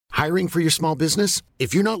Hiring for your small business?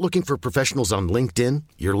 If you're not looking for professionals on LinkedIn,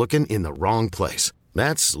 you're looking in the wrong place.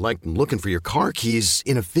 That's like looking for your car keys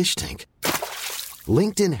in a fish tank.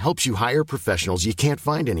 LinkedIn helps you hire professionals you can't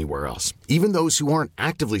find anywhere else, even those who aren't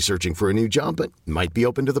actively searching for a new job but might be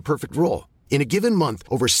open to the perfect role. In a given month,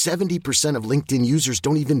 over 70% of LinkedIn users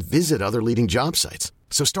don't even visit other leading job sites.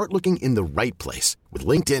 So start looking in the right place. With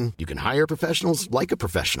LinkedIn, you can hire professionals like a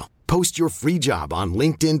professional. Post your free job on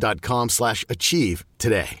linkedin.com/achieve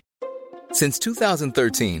today. Since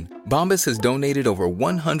 2013, Bombas has donated over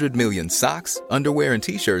 100 million socks, underwear, and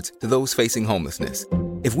T-shirts to those facing homelessness.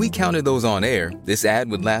 If we counted those on air, this ad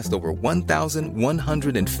would last over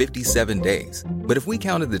 1,157 days. But if we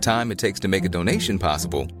counted the time it takes to make a donation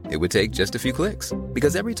possible, it would take just a few clicks.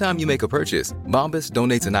 Because every time you make a purchase, Bombas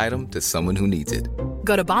donates an item to someone who needs it.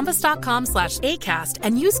 Go to bombas.com/ACAST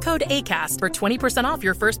and use code ACAST for 20% off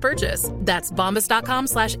your first purchase. That's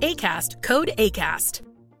bombas.com/ACAST, code ACAST.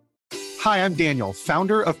 Hi, I'm Daniel,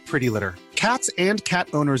 founder of Pretty Litter. Cats and cat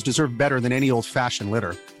owners deserve better than any old-fashioned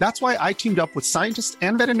litter. That's why I teamed up with scientists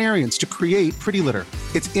and veterinarians to create Pretty Litter.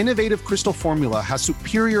 Its innovative crystal formula has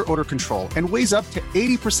superior odor control and weighs up to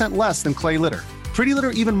 80% less than clay litter. Pretty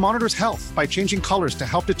Litter even monitors health by changing colors to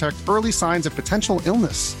help detect early signs of potential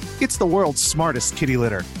illness. It's the world's smartest kitty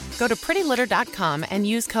litter. Go to prettylitter.com and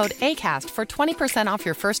use code ACAST for 20% off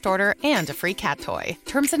your first order and a free cat toy.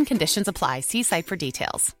 Terms and conditions apply. See site for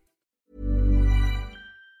details.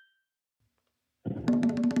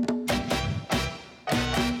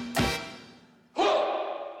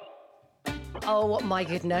 Oh my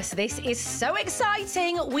goodness, this is so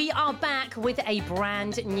exciting. We are back with a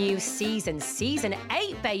brand new season. Season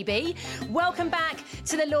 8, baby. Welcome back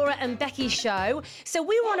to the Laura and Becky show. So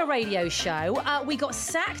we were on a radio show. We got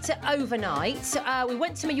sacked overnight. We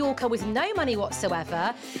went to Mallorca with no money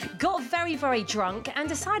whatsoever, got very, very drunk and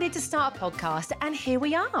decided to start a podcast. And here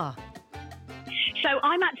we are. So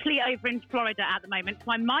I'm actually over in Florida at the moment,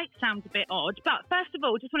 so I might sound a bit odd. But first of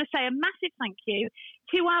all, just want to say a massive thank you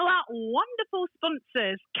to our wonderful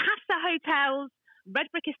sponsors, Casa Hotels, Red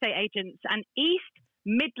Brick Estate Agents, and East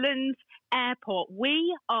Midlands Airport.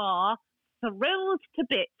 We are thrilled to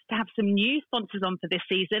bits to have some new sponsors on for this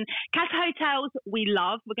season. Casa Hotels, we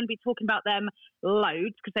love. We're going to be talking about them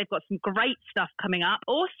loads because they've got some great stuff coming up.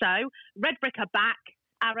 Also, Red Brick are back.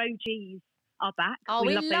 Our OGs are back. Oh,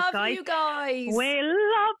 we love those love guys. you guys. We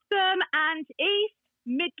love them. And East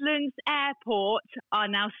Midlands Airport are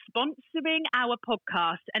now sponsoring our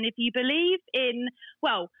podcast. And if you believe in,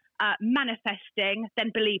 manifesting,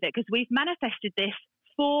 then believe it, because we've manifested this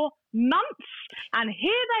for months. And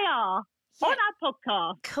here they are on our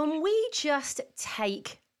podcast. Can we just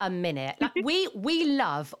take a minute? Like we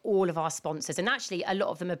love all of our sponsors, and actually a lot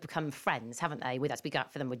of them have become friends, haven't they, with us? We go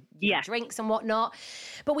out for them with drinks and whatnot.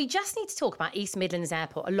 But we just need to talk about East Midlands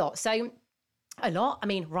Airport a lot. So a lot? I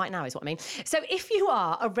mean, right now is what I mean. So if you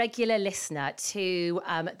are a regular listener to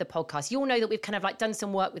the podcast, you'll know that we've kind of like done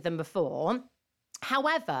some work with them before.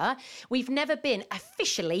 However, we've never been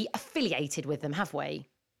officially affiliated with them, have we?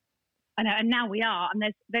 I know, and now we are, and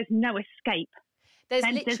there's no escape. There's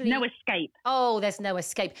no escape. Oh, there's no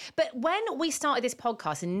escape. But when we started this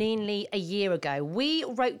podcast nearly a year ago, we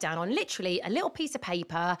wrote down on literally a little piece of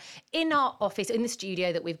paper in our office, in the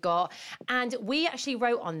studio that we've got, and we actually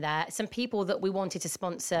wrote on there some people that we wanted to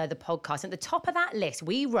sponsor the podcast. At the top of that list,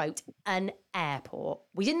 we wrote an airport.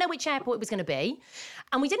 We didn't know which airport it was going to be,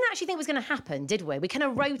 and we didn't actually think it was going to happen, did we? We kind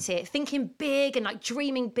of wrote it thinking big and like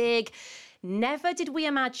dreaming big. Never did we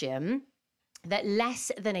imagine that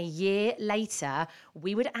less than a year later,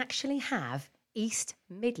 we would actually have East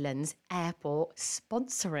Midlands Airport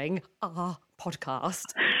sponsoring our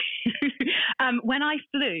podcast. When I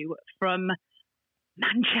flew from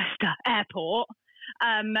Manchester Airport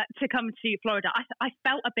to come to Florida, I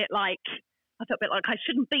felt a bit like I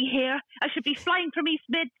shouldn't be here. I should be flying from East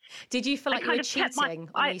Mids. Did you feel like you were cheating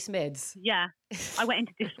on East Mids? Yeah. I went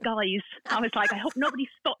into disguise. I was like, I hope nobody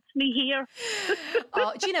spots me here.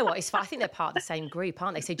 Oh, do you know what? It's fine. I think they're part of the same group,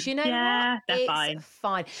 aren't they? So do you know what? They're fine.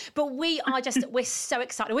 Fine. But we're so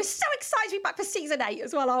excited. We're so excited to be back for season 8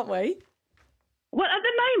 as well, aren't we? Well, at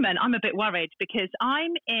the moment, I'm a bit worried because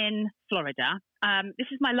I'm in Florida.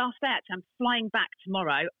 This is my last day. Actually, I'm flying back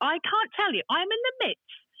tomorrow. I can't tell you. I'm in the midst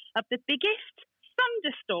of the biggest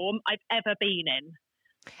thunderstorm I've ever been in.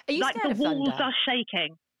 Are you scared of thunder? The walls are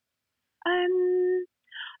shaking. Do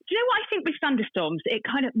you know what I think with thunderstorms? It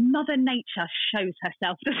kind of, Mother Nature shows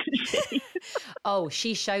herself, doesn't she? Oh,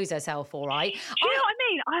 she shows herself, all right. Do you know what I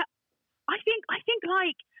mean? I think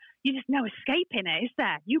like you just no escaping it, is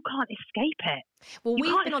there? You can't escape it. Well, you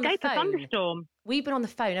we've can't been on the escape a phone. thunderstorm. We've been on the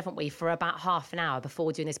phone, haven't we, for about half an hour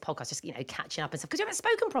before doing this podcast, just, catching up and stuff, because we haven't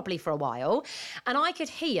spoken properly for a while. And I could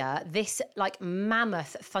hear this,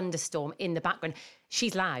 mammoth thunderstorm in the background.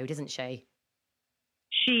 She's loud, isn't she?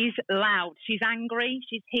 She's loud. She's angry.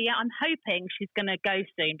 She's here. I'm hoping she's going to go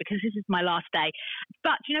soon because this is my last day.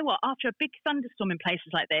 But do you know what? After a big thunderstorm in places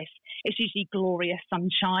like this, it's usually glorious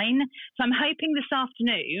sunshine. So I'm hoping this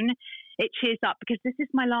afternoon it cheers up because this is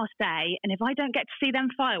my last day. And if I don't get to see them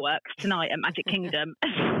fireworks tonight at Magic Kingdom,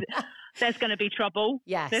 there's going to be trouble.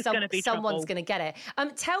 Yeah, someone's going to get it.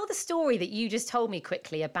 Tell the story that you just told me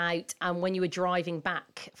quickly about when you were driving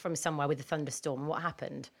back from somewhere with a thunderstorm. What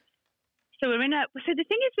happened? So so the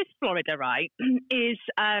thing is with Florida, right, is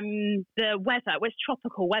the weather, well, it's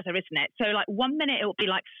tropical weather, isn't it? So 1 minute it will be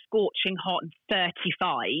scorching hot and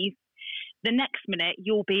 35. The next minute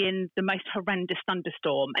you'll be in the most horrendous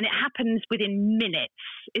thunderstorm and it happens within minutes.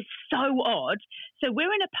 It's so odd. So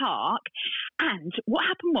we're in a park and what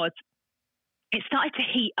happened was it started to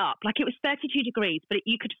heat up. It was 32 degrees, but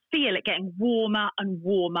you could feel it getting warmer and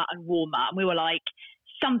warmer and warmer. And we were like,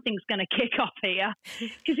 something's going to kick off here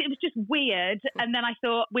because it was just weird. And then I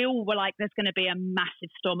thought we all were like, there's going to be a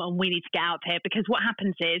massive storm and we need to get out of here because what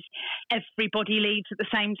happens is everybody leaves at the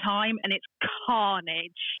same time and it's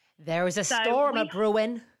carnage. There is a storm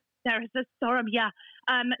brewing. There is a storm, yeah.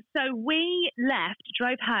 So we left,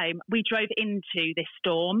 drove home. We drove into this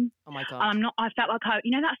storm. Oh my God. I felt like,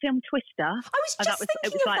 that film Twister? I was just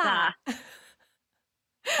thinking of that.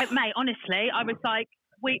 Mate, honestly, I was like,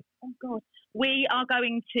 we are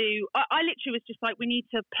going to, I literally was just like, we need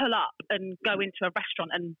to pull up and go into a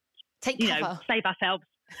restaurant and, take cover. Save ourselves.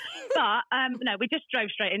 But, no, we just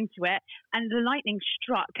drove straight into it and the lightning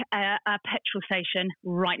struck a petrol station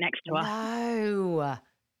right next to us. No.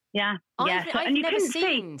 Yeah. I've never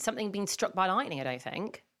seen something being struck by lightning, I don't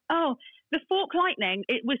think. Oh, the Fork lightning,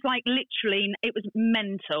 it was literally, it was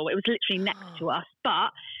mental. It was literally next to us.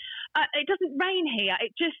 But it doesn't rain here.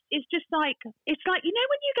 It's like, when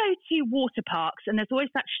you go to water parks and there's always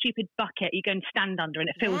that stupid bucket you go and stand under and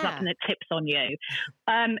it fills up and it tips on you.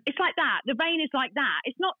 It's like that. The rain is like that.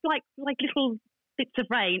 It's not like little bits of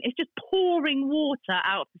rain. It's just pouring water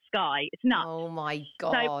out of the sky. It's nuts. Oh my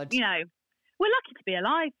God. So, we're lucky to be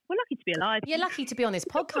alive. You're lucky to be on this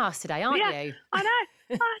podcast today, aren't you? I know.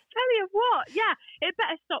 I tell you what, it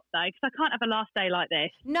better stop though, because I can't have a last day like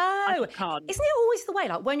this. No, I just can't. Isn't it always the way?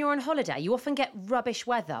 When you're on holiday, you often get rubbish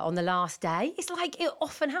weather on the last day. It's it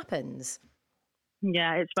often happens.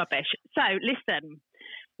 Yeah, it's rubbish. So listen,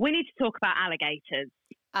 we need to talk about alligators.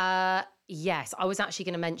 Yes, I was actually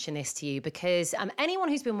going to mention this to you because anyone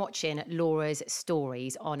who's been watching Laura's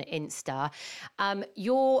stories on Insta,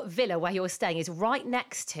 your villa where you're staying is right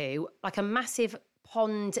next to a massive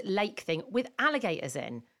pond lake thing with alligators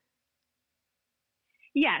in.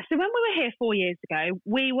 Yeah, so when we were here 4 years ago,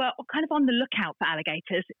 we were kind of on the lookout for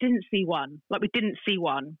alligators. Didn't see one. We didn't see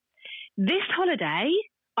one. This holiday,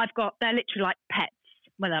 they're literally pets.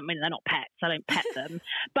 Well, I mean, they're not pets. I don't pet them.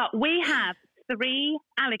 But we have 3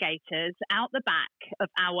 alligators out the back of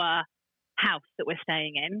our house that we're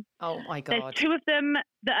staying in. Oh my God. There's 2 of them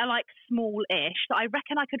that are small-ish that I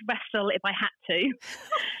reckon I could wrestle if I had to.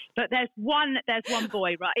 But there's one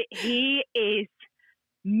boy, right? He is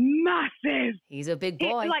massive. He's a big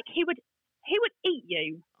boy. He would eat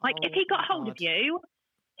you. If he got hold of you,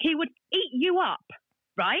 he would eat you up,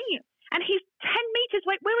 right? And he's 10 meters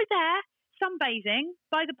away. We were there sunbathing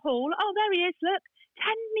by the pool. Oh, there he is. Look.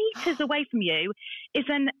 10 meters away from you is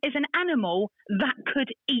an animal that could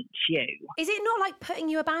eat you. Is it not putting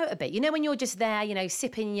you about a bit? When you're just there,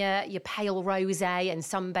 sipping your pale rosé and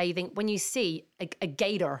sunbathing, when you see a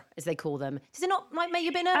gator, as they call them, does it not make you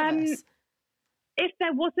a bit nervous? If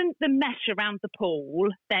there wasn't the mesh around the pool,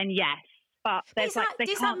 then yes. But is that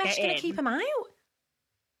mesh going to keep them out?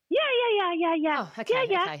 Yeah. Oh, okay,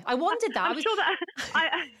 yeah. Okay. I wondered that. I'm sure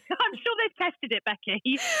they've tested it, Becky. I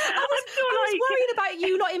was worried about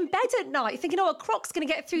you not in bed at night, thinking, a croc's going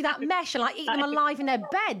to get through that mesh and eat them alive in their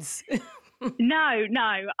beds. No.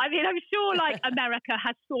 I mean, I'm sure America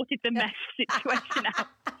has sorted the mesh situation out.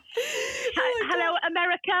 Hello,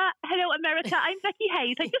 America. I'm Becky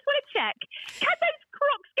Hayes. I just want to check. Can those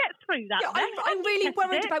crocs get through that? Yeah, I'm really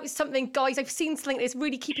worried about something, guys. I've seen something that's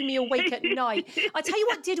really keeping me awake at night. I tell you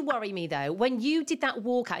what did worry me though, when you did that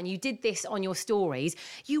walkout and you did this on your stories,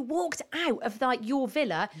 you walked out of your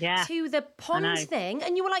villa to the pond thing,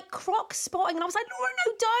 and you were croc spotting, and I was like, Laura,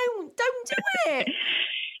 no, don't do it.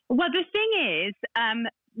 Well, the thing is,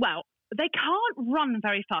 they can't run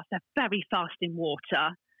very fast. They're very fast in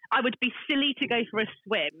water. I would be silly to go for a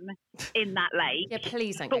swim in that lake. Yeah,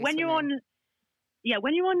 please don't. But when you're on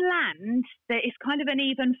land, there is kind of an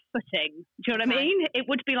even footing. Do you know what I mean? It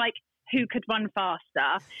would be like, who could run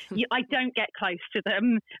faster? I don't get close to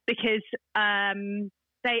them because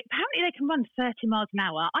they can run 30 miles an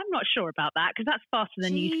hour. I'm not sure about that because that's faster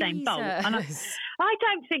than Usain Bolt. And I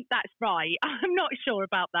don't think that's right. I'm not sure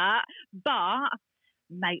about that. But,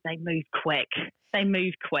 mate, they move quick.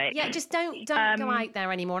 Yeah, just don't go out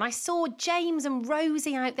there anymore. And I saw James and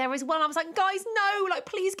Rosie out there as well. I was like, guys, no, like,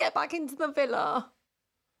 please get back into the villa.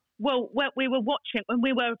 Well, we were watching when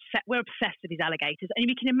we're obsessed with these alligators, and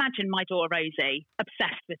you can imagine my daughter Rosie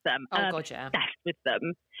obsessed with them. Oh God, yeah, obsessed with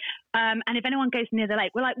them. And if anyone goes near the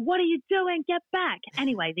lake, we're like, "What are you doing? Get back!"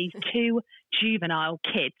 Anyway, these two juvenile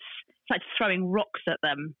kids started throwing rocks at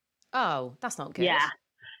them. Oh, that's not good. Yeah.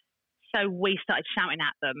 So we started shouting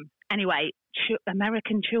at them. Anyway,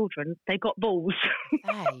 American children, they got balls.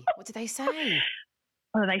 Hey, what did they say?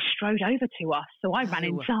 Well, they strode over to us, so I ran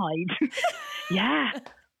inside. Yeah.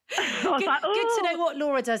 Good to know what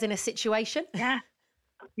Laura does in a situation.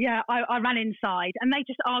 Yeah, I ran inside and they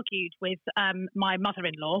just argued with my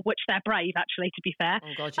mother-in-law, which they're brave, actually, to be fair.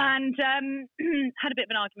 Oh, God, yeah. And had a bit of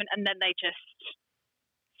an argument, and then they just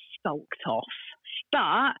sulked off.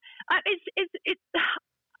 But it's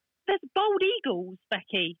there's bald eagles,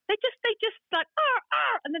 Becky. They just like,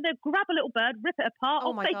 and then they grab a little bird, rip it apart,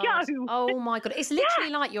 off they go. Oh my God. It's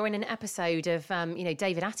literally like you're in an episode of,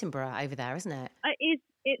 David Attenborough over there, isn't it?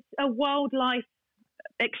 It's a wildlife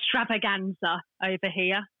extravaganza over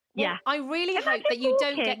here. Well, yeah. I really hope that you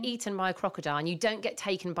don't get eaten by a crocodile and you don't get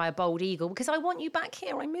taken by a bald eagle because I want you back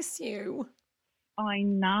here. I miss you. I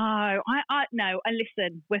know. I no. And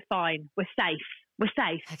listen, we're fine. We're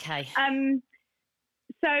safe. Okay.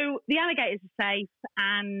 So the alligators are safe,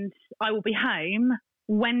 and I will be home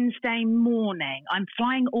Wednesday morning. I'm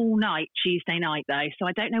flying all night Tuesday night, though, so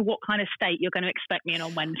I don't know what kind of state you're going to expect me in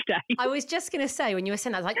on Wednesday. I was just going to say, when you were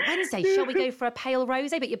saying that, I was like, Wednesday, shall we go for a pale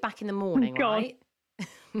rosé? But you're back in the morning, right?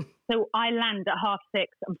 So I land at 6:30.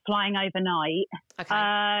 I'm flying overnight.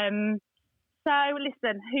 Okay. So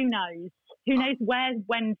listen, who knows? Who knows where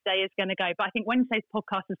Wednesday is going to go? But I think Wednesday's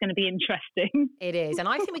podcast is going to be interesting. It is. And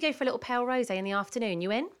I think we go for a little pale rosé in the afternoon. You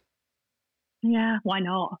in? Yeah, why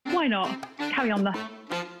not? Carry on the...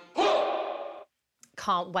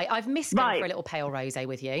 Can't wait. I've missed going for a little pale rosé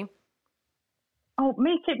with you. Oh,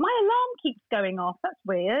 me too. My alarm keeps going off. That's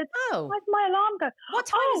weird. Oh. Why's my alarm go? What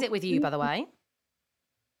time is it with you, by the way?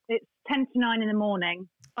 It's 10 to 9 in the morning.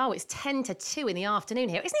 Oh, it's 10 to 2 in the afternoon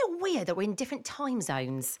here. Isn't it weird that we're in different time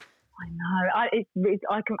zones? I know.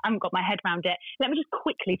 I haven't got my head around it. Let me just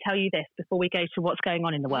quickly tell you this before we go to what's going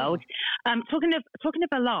on in the world. Talking of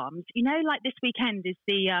alarms, like this weekend is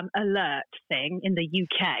the alert thing in the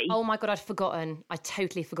UK. Oh my God, I'd forgotten. I'd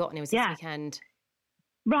totally forgotten it was this weekend.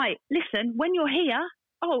 Right. Listen, when you're here,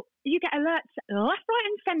 you get alerts left, right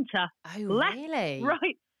and centre. Oh, really?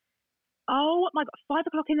 Right. Oh my God, 5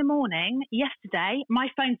 o'clock in the morning yesterday, my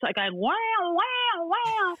phone started going, wow, wow,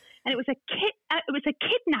 wow. And it was a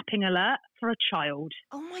kidnapping alert for a child.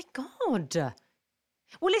 Oh my God.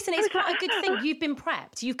 Well, listen, it's quite a good thing. You've been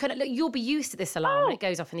prepped. You'll be used to this alarm when it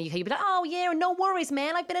goes off in the UK. You'll be like, oh yeah, no worries,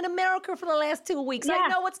 man. I've been in America for the last 2 weeks. I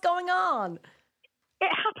know what's going on.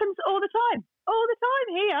 It happens all the time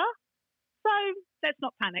here. So let's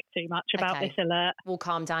not panic too much about this alert. We'll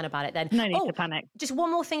calm down about it then. No need to panic. Just one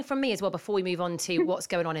more thing from me as well before we move on to what's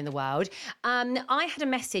going on in the world. I had a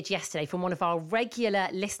message yesterday from one of our regular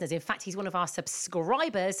listeners. In fact, he's one of our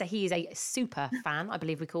subscribers. So he is a super fan, I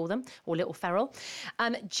believe we call them, or little feral.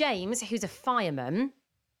 James, who's a fireman.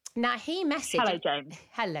 Now, he messaged... Hello, James.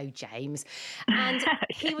 Hello, James. And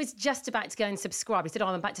he was just about to go and subscribe. He said,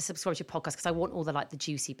 I'm about to subscribe to your podcast because I want all the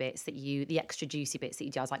juicy bits the extra juicy bits that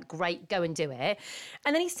you do. I was like, great, go and do it.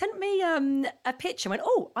 And then he sent me a picture and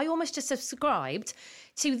went, I almost just subscribed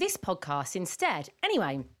to this podcast instead.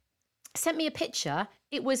 Anyway, sent me a picture.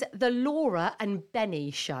 It was the Laura and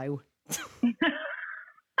Benny show.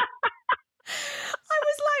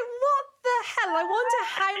 Hell, I wonder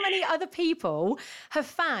how many other people have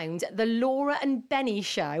found the Laura and Benny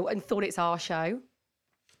show and thought it's our show.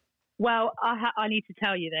 Well, I need to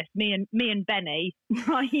tell you this. Me and Benny,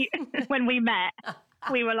 right? When we met,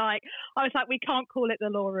 we were like, I was like, we can't call it the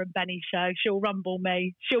Laura and Benny show. She'll rumble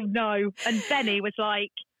me. She'll know. And Benny was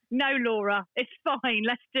like, no, Laura, it's fine.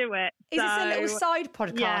 Let's do it. Is this a little side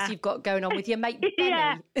podcast you've got going on with your mate Benny?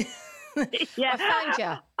 Yeah. I found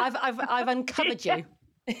you. I've uncovered you.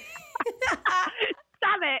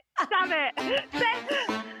 Damn it.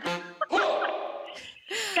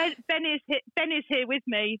 Ben is here with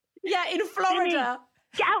me. Yeah, in Florida. Benny,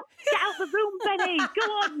 get out the room, Benny. Benny. Go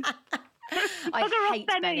on. I hate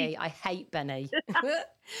Benny. I hate Benny.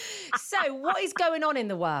 So what is going on in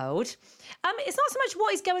the world? It's not so much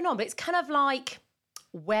what is going on, but it's kind of like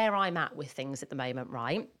where I'm at with things at the moment,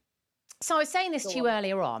 right? So I was saying this to you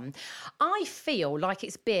earlier on. I feel like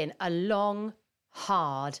it's been a long,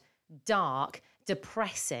 hard, dark,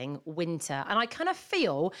 depressing winter. And I kind of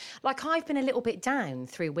feel like I've been a little bit down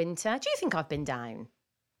through winter. Do you think I've been down?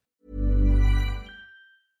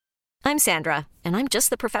 I'm Sandra, and I'm just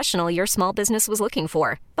the professional your small business was looking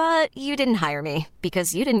for. But you didn't hire me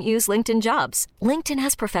because you didn't use LinkedIn Jobs. LinkedIn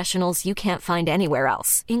has professionals you can't find anywhere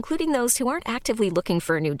else, including those who aren't actively looking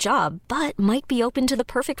for a new job, but might be open to the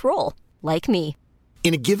perfect role, like me.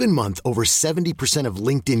 In a given month, over 70% of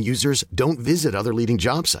LinkedIn users don't visit other leading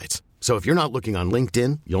job sites. So if you're not looking on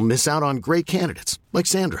LinkedIn, you'll miss out on great candidates like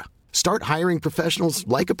Sandra. Start hiring professionals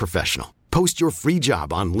like a professional. Post your free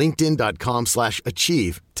job on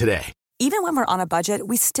linkedin.com/achieve today. Even when we're on a budget,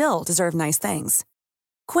 we still deserve nice things.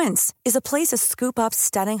 Quince is a place to scoop up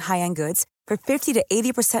stunning high-end goods for 50 to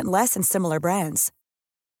 80% less than similar brands.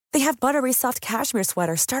 They have buttery soft cashmere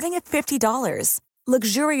sweaters starting at $50,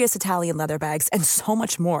 luxurious Italian leather bags, and so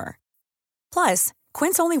much more. Plus,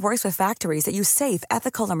 Quince only works with factories that use safe,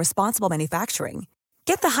 ethical, and responsible manufacturing.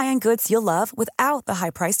 Get the high-end goods you'll love without the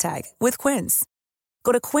high price tag with Quince.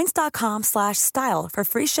 Go to quince.com/style for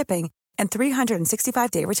free shipping and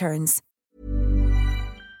 365-day returns.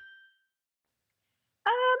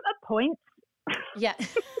 A point. Yeah.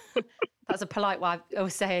 That's a polite way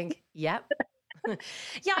of saying, yep.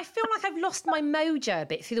 Yeah, I feel like I've lost my mojo a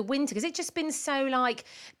bit through the winter because it's just been so like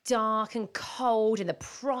dark and cold and the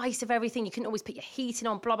price of everything. You couldn't always put your heating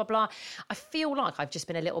on, blah, blah, blah. I feel like I've just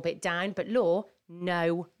been a little bit down, but Law,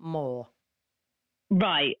 no more.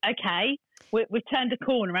 Right, okay. We've turned a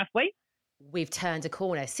corner, have we? We've turned a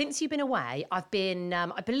corner. Since you've been away, I've been,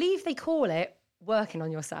 I believe they call it working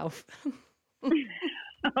on yourself.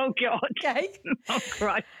 Oh, God. Okay. Oh,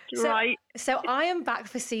 Christ. Right. So I am back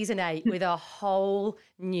for season 8 with a whole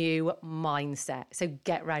new mindset. So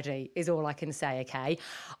get ready is all I can say, okay?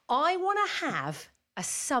 I want to have a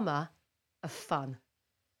summer of fun.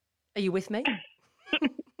 Are you with me?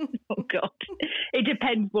 Oh, God. It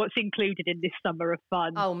depends what's included in this summer of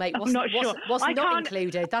fun. Oh, mate, what's not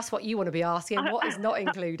included? That's what you want to be asking. What is not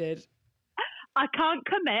included? I can't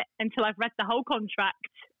commit until I've read the whole contract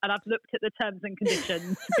and I've looked at the terms and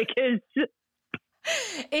conditions because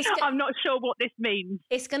I'm not sure what this means.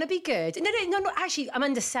 It's going to be good. No, actually, I'm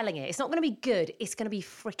underselling it. It's not going to be good. It's going to be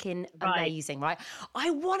freaking amazing, right? I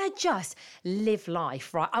want to just live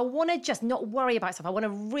life, right? I want to just not worry about stuff. I want to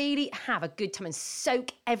really have a good time and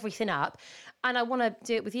soak everything up. And I want to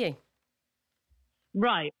do it with you.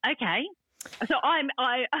 Right. Okay. So do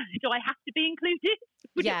I have to be included?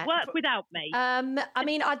 Would it work without me? I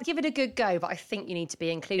mean, I'd give it a good go, but I think you need to be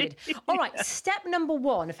included. All right, step number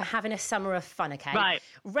 1 for having a summer of fun, okay? Right.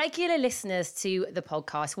 Regular listeners to the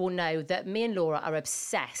podcast will know that me and Laura are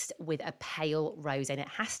obsessed with a pale rosé, and it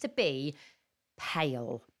has to be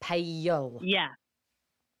pale.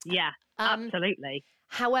 Yeah, absolutely.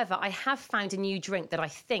 However, I have found a new drink that I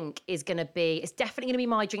think is going to be, it's definitely going to be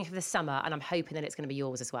my drink of the summer, and I'm hoping that it's going to be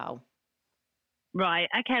yours as well. Right.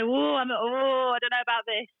 Okay. I don't know about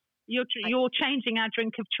this. You're changing our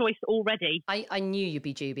drink of choice already. I knew you'd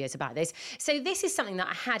be dubious about this. So this is something that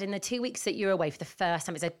I had in the 2 weeks that you were away for the first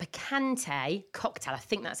time. It's a picante cocktail. I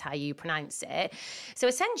think that's how you pronounce it. So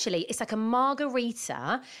essentially, it's like a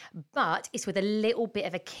margarita, but it's with a little bit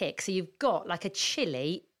of a kick. So you've got like a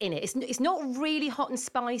chili in it. It's not really hot and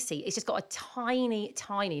spicy. It's just got a tiny,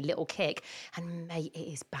 tiny little kick. And mate,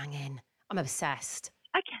 it is banging. I'm obsessed.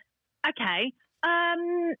 Okay.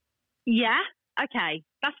 Yeah. Okay.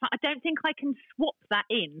 That's fine. I don't think I can swap that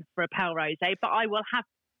in for a pale rosé, but I will have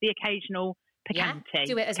the occasional picante. Yeah,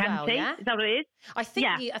 do it as well, yeah? Is that what it is? I think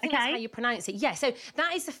that's how you pronounce it. Yeah, so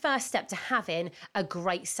that is the first step to having a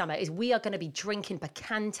great summer, is we are going to be drinking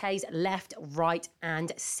picantes left, right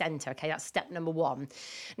and centre, okay? That's step number 1.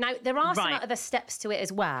 Now, there are some other steps to it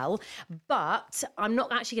as well, but I'm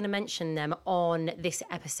not actually going to mention them on this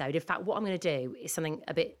episode. In fact, what I'm going to do is something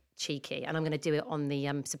a bit cheeky, and I'm going to do it on the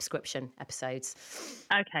subscription episodes.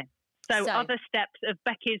 Okay. So other steps of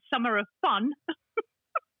Becky's Summer of Fun.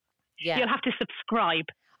 Yeah. You'll have to subscribe.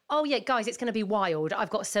 Oh, yeah, guys, it's going to be wild. I've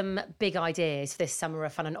got some big ideas for this summer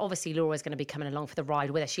of fun. And obviously, Laura's going to be coming along for the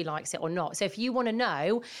ride, whether she likes it or not. So if you want to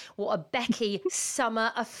know what a Becky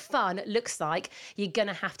summer of fun looks like, you're going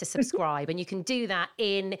to have to subscribe. And you can do that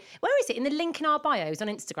where is it? In the link in our bios on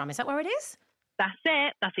Instagram. Is that where it is? That's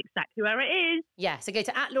it. That's exactly where it is. Yeah, so go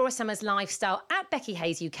to @LauraSummersLifestyle,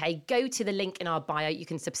 @BeckyHayes UK. Go to the link in our bio. You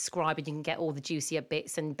can subscribe and you can get all the juicier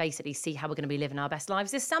bits and basically see how we're going to be living our best lives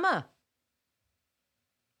this summer.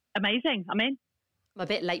 Amazing. I'm in. I'm a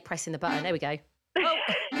bit late pressing the button. There we go. Oh,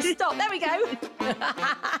 stop. There we go.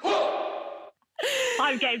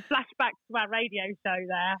 I'm getting flashbacks to our radio show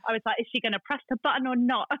there. I was like, is she going to press the button or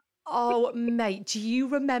not? Oh, mate, do you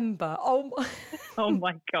remember? Oh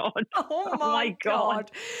my God. Oh my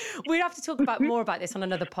God. We'd have to talk about more about this on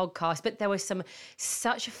another podcast, but there were some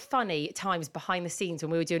such funny times behind the scenes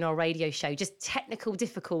when we were doing our radio show, just technical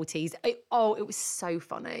difficulties. It was so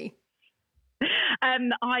funny.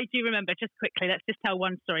 I do remember, just quickly, let's just tell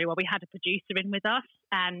one story where we had a producer in with us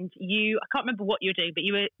and I can't remember what you were doing, but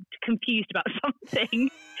you were confused about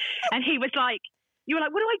something. And he was like, you were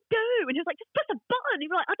like, what do I do? And he was like, just press a button. You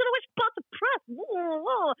were like, I don't know which button to press.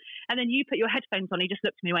 And then you put your headphones on. He just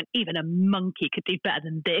looked at me and went, even a monkey could do better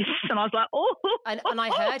than this. And I was like, oh. And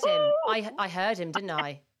I heard him. I heard him, didn't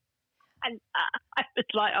I? And I was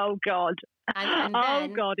like, oh, God. And oh,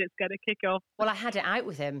 then, God, it's going to kick off. Well, I had it out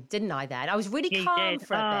with him, didn't I then? I was really calm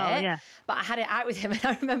for a bit, but I had it out with him. And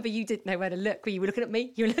I remember you didn't know where to look. You were looking at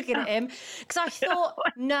me, you were looking at him. Because I thought,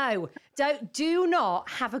 no, do not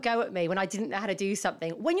have a go at me when I didn't know how to do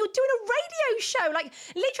something. When you're doing a radio show, like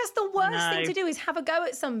literally that's the worst thing to do is have a go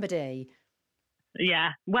at somebody. Yeah,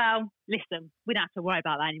 well, listen, we don't have to worry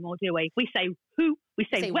about that anymore, do we? We say who, we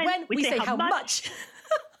say when, we say how much.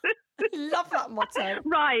 Love that motto.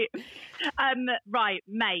 Right,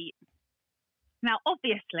 mate. Now,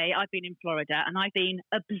 obviously, I've been in Florida and I've been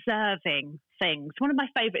observing things. One of my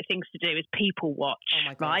favourite things to do is people watch. Oh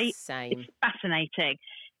my God, right? same. It's fascinating.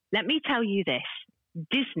 Let me tell you this.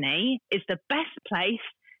 Disney is the best place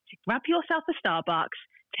to grab yourself a Starbucks,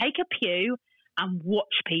 take a pew and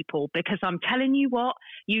watch people, because I'm telling you what,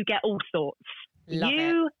 you get all sorts.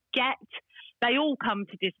 They all come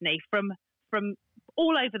to Disney from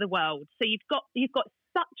all over the world. So you've got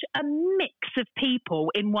such a mix of people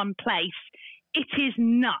in one place. It is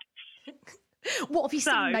nuts. What have you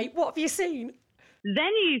seen, mate? What have you seen?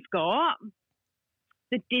 Then you've got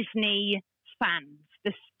the Disney fans,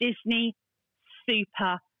 the Disney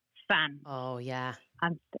super fans. Oh, yeah.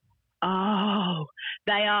 And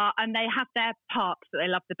they are, and they have their parks that they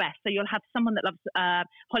love the best. So you'll have someone that loves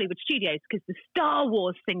Hollywood Studios because the Star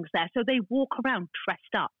Wars thing's there. So they walk around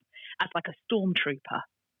dressed up as like a stormtrooper.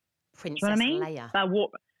 Princess you know what I mean? Leia.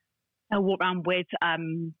 They'll walk around with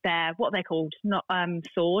their, what are they called? Not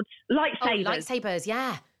swords. Lightsabers. Oh, lightsabers,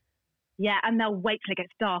 yeah. Yeah, and they'll wait till it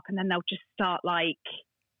gets dark and then they'll just start like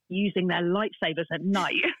using their lightsabers at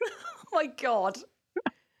night. Oh my God.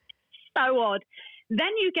 So odd.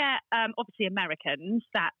 Then you get, obviously, Americans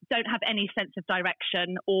that don't have any sense of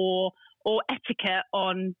direction or etiquette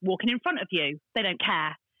on walking in front of you. They don't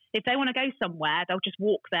care. If they want to go somewhere, they'll just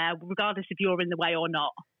walk there, regardless if you're in the way or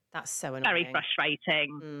not. That's so annoying. Very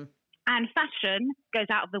frustrating. And fashion goes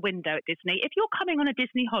out of the window at Disney. If you're coming on a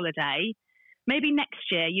Disney holiday, maybe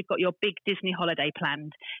next year you've got your big Disney holiday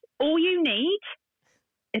planned. All you need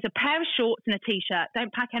is a pair of shorts and a T-shirt.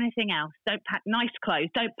 Don't pack anything else. Don't pack nice clothes.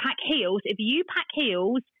 Don't pack heels. If you pack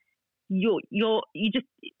heels,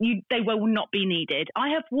 they will not be needed. I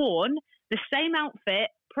have worn the same outfit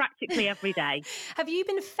practically every day. Have you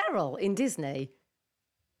been feral in Disney?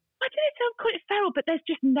 I don't know if I'm quite feral, but there's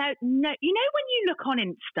just no. You know when you look on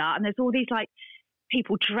Insta and there's all these like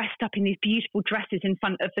people dressed up in these beautiful dresses in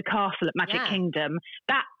front of the castle at Magic Kingdom.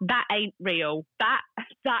 That ain't real. That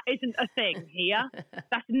isn't a thing here.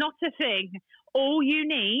 That's not a thing. All you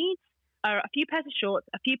need are a few pairs of shorts,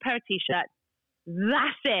 a few pair of T-shirts.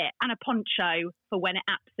 That's it. And a poncho for when it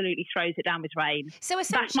absolutely throws it down with rain. So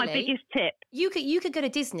essentially, that's my biggest tip. You could go to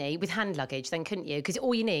Disney with hand luggage then, couldn't you? Because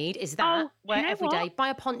all you need is that. Wear every day. Buy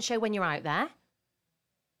a poncho when you're out there.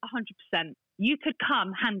 100%. You could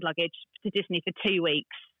come hand luggage to Disney for 2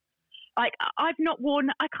 weeks. Like, I've not worn,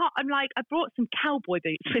 I brought some cowboy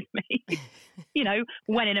boots with me,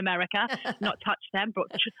 when in America, not touched them.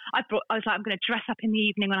 I was like, I'm going to dress up in the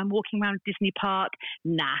evening when I'm walking around Disney Park.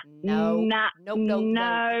 Nah. No.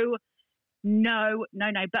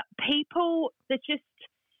 But people, they're just,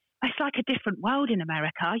 it's like a different world in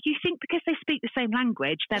America. You think because they speak the same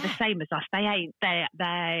language, they're the same as us. They ain't.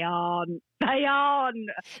 They aren't.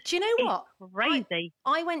 Do you know what? It's crazy.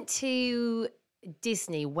 I went to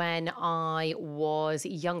Disney when I was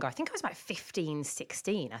younger. I think I was about 15,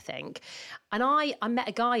 16, I think. And I met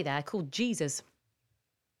a guy there called Jesus.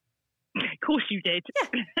 Of course you did.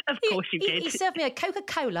 Yeah. Of course you did. He served me a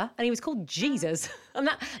Coca-Cola and he was called Jesus. And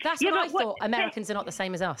that's when I thought Americans are not the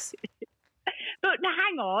same as us. But now,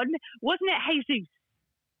 hang on. Wasn't it Jesus?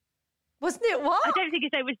 Wasn't it what? I don't think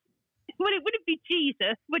his name was... Well, it wouldn't be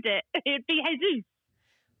Jesus, would it? It'd be Jesus.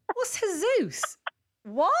 What's Jesus?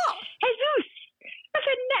 What? Jesus!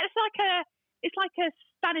 It's like a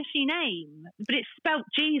Spanishy name, but it's spelt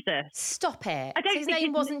Jesus. Stop it. I don't His think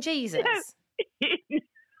name wasn't Jesus. No.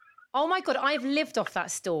 Oh my God, I've lived off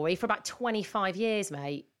that story for about 25 years,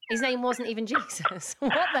 mate. His name wasn't even Jesus.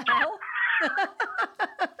 What the hell?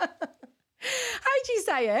 How'd you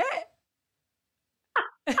say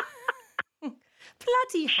it?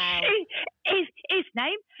 Bloody hell. His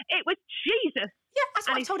name, it was Jesus. Yeah, that's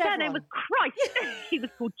what I told everyone. And his surname was Christ. He was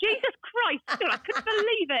called Jesus Christ. I couldn't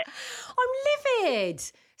believe it. I'm livid.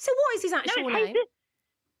 So what is his actual name?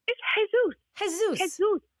 It's Jesus. Jesus.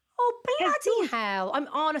 Oh, bloody hell. I'm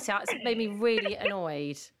honestly, that's made me really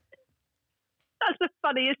annoyed. That's the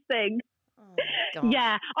funniest thing. Oh, God.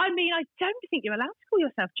 Yeah. I mean, I don't think you're allowed to call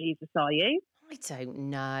yourself Jesus, are you? I don't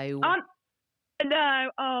know. No.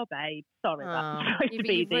 Oh, babe. Sorry. You've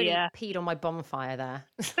really peed on my bonfire there.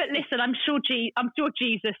 But listen, I'm sure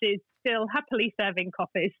Jesus is still happily serving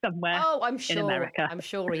coffees somewhere. Oh, I'm sure. In America. I'm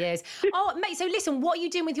sure he is. Oh, mate, so listen, what are you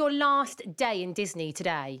doing with your last day in Disney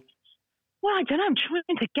today? Well, I don't know. I'm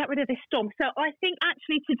trying to get rid of this storm. So I think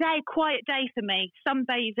actually today, quiet day for me.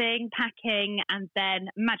 Sunbathing, packing, and then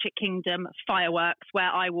Magic Kingdom fireworks, where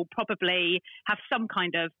I will probably have some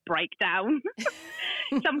kind of breakdown.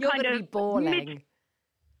 You're going to be bawling.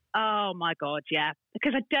 Oh, my God, yeah.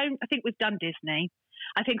 Because I think we've done Disney.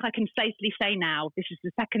 I think I can safely say now, this is the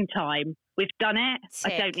second time we've done it.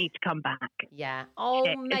 Tick. I don't need to come back. Yeah. Oh,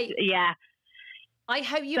 mate. Yeah. I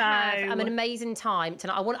hope you have an amazing time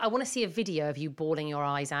tonight. I want to see a video of you bawling your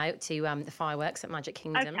eyes out to the fireworks at Magic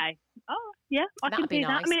Kingdom. Okay. Oh, yeah, I That'd can be do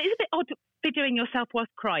nice. that. I mean, it's a bit odd videoing yourself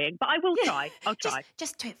whilst crying, but I will try. I'll try.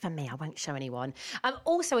 Just do it for me. I won't show anyone.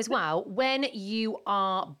 Also, as well, when you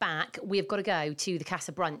are back, we've got to go to the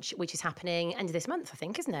Casa Brunch, which is happening end of this month, I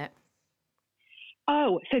think, isn't it?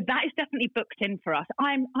 Oh, so that is definitely booked in for us.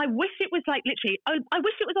 I wish it was like literally. I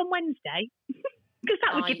wish it was on Wednesday. Because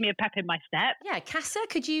that would give me a pep in my step. Yeah, Casa,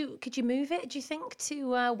 could you move it, do you think,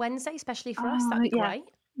 to Wednesday, especially for us? That'd be great.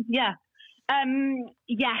 Yeah.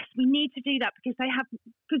 Yes, we need to do that because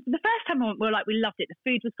because the first time we loved it. The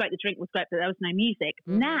food was great, the drink was great, but there was no music.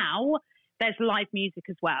 Mm-hmm. Now there's live music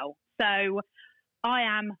as well. So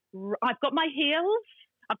I've got my heels.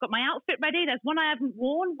 I've got my outfit ready. There's one I haven't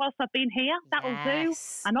worn whilst I've been here. That'll do.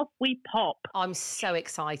 And off we pop. I'm so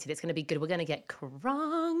excited. It's going to be good. We're going to get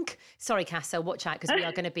crunk. Sorry, Casa, watch out because we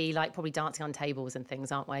are going to be probably dancing on tables and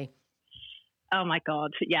things, aren't we? Oh my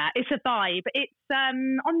God. Yeah, it's a vibe. It's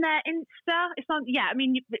on their Insta. It's on, I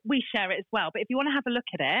mean, we share it as well. But if you want to have a look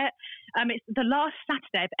at it, it's the last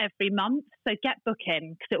Saturday of every month. So get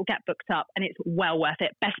booking because it will get booked up and it's well worth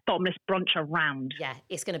it. Best bottomless brunch around. Yeah,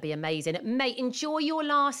 it's going to be amazing. Mate, enjoy your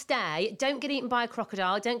last day. Don't get eaten by a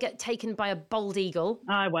crocodile. Don't get taken by a bald eagle.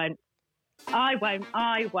 I won't.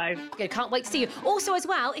 Good, can't wait to see you. Also, as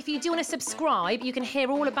well, if you do want to subscribe, you can hear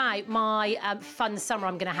all about my fun summer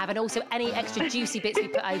I'm going to have and also any extra juicy bits we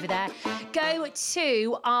put over there. Go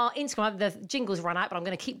to our Instagram. The jingles run out, but I'm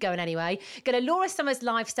going to keep going anyway. Go to Laura Summers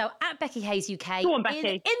Lifestyle at Becky Hayes UK. Go on, Becky.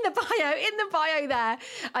 In the bio there.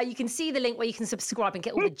 You can see the link where you can subscribe and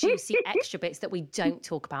get all the juicy extra bits that we don't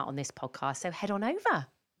talk about on this podcast. So head on over.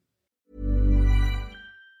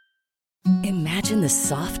 Imagine the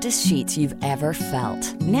softest sheets you've ever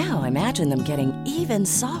felt. Now imagine them getting even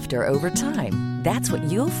softer over time. That's what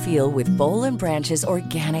you'll feel with Boll & Branch's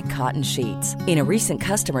organic cotton sheets. In a recent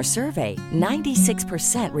customer survey,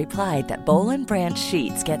 96% replied that Boll & Branch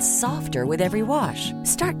sheets get softer with every wash.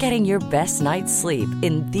 Start getting your best night's sleep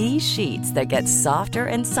in these sheets that get softer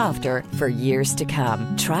and softer for years to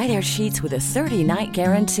come. Try their sheets with a 30-night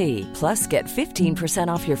guarantee. Plus, get 15%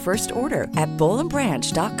 off your first order at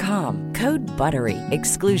bollandbranch.com. Code BUTTERY.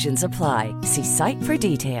 Exclusions apply. See site for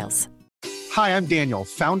details. Hi, I'm Daniel,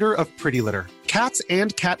 founder of Pretty Litter. Cats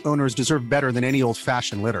and cat owners deserve better than any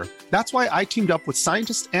old-fashioned litter. That's why I teamed up with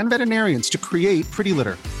scientists and veterinarians to create Pretty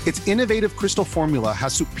Litter. Its innovative crystal formula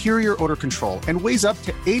has superior odor control and weighs up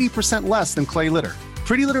to 80% less than clay litter.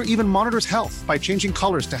 Pretty Litter even monitors health by changing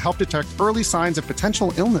colors to help detect early signs of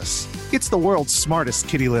potential illness. It's the world's smartest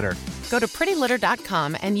kitty litter. Go to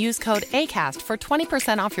prettylitter.com and use code ACAST for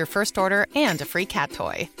 20% off your first order and a free cat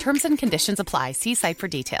toy. Terms and conditions apply. See site for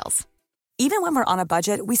details. Even when we're on a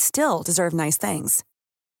budget, we still deserve nice things.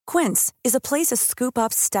 Quince is a place to scoop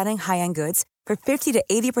up stunning high-end goods for 50 to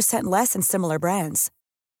 80% less than similar brands.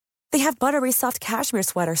 They have buttery soft cashmere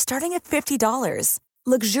sweaters starting at $50,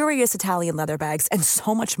 luxurious Italian leather bags, and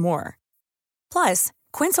so much more. Plus,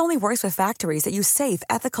 Quince only works with factories that use safe,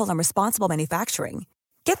 ethical, and responsible manufacturing.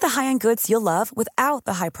 Get the high-end goods you'll love without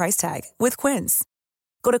the high price tag with Quince.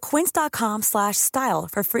 Go to quince.com/style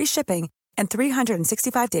for free shipping and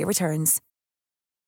 365-day returns.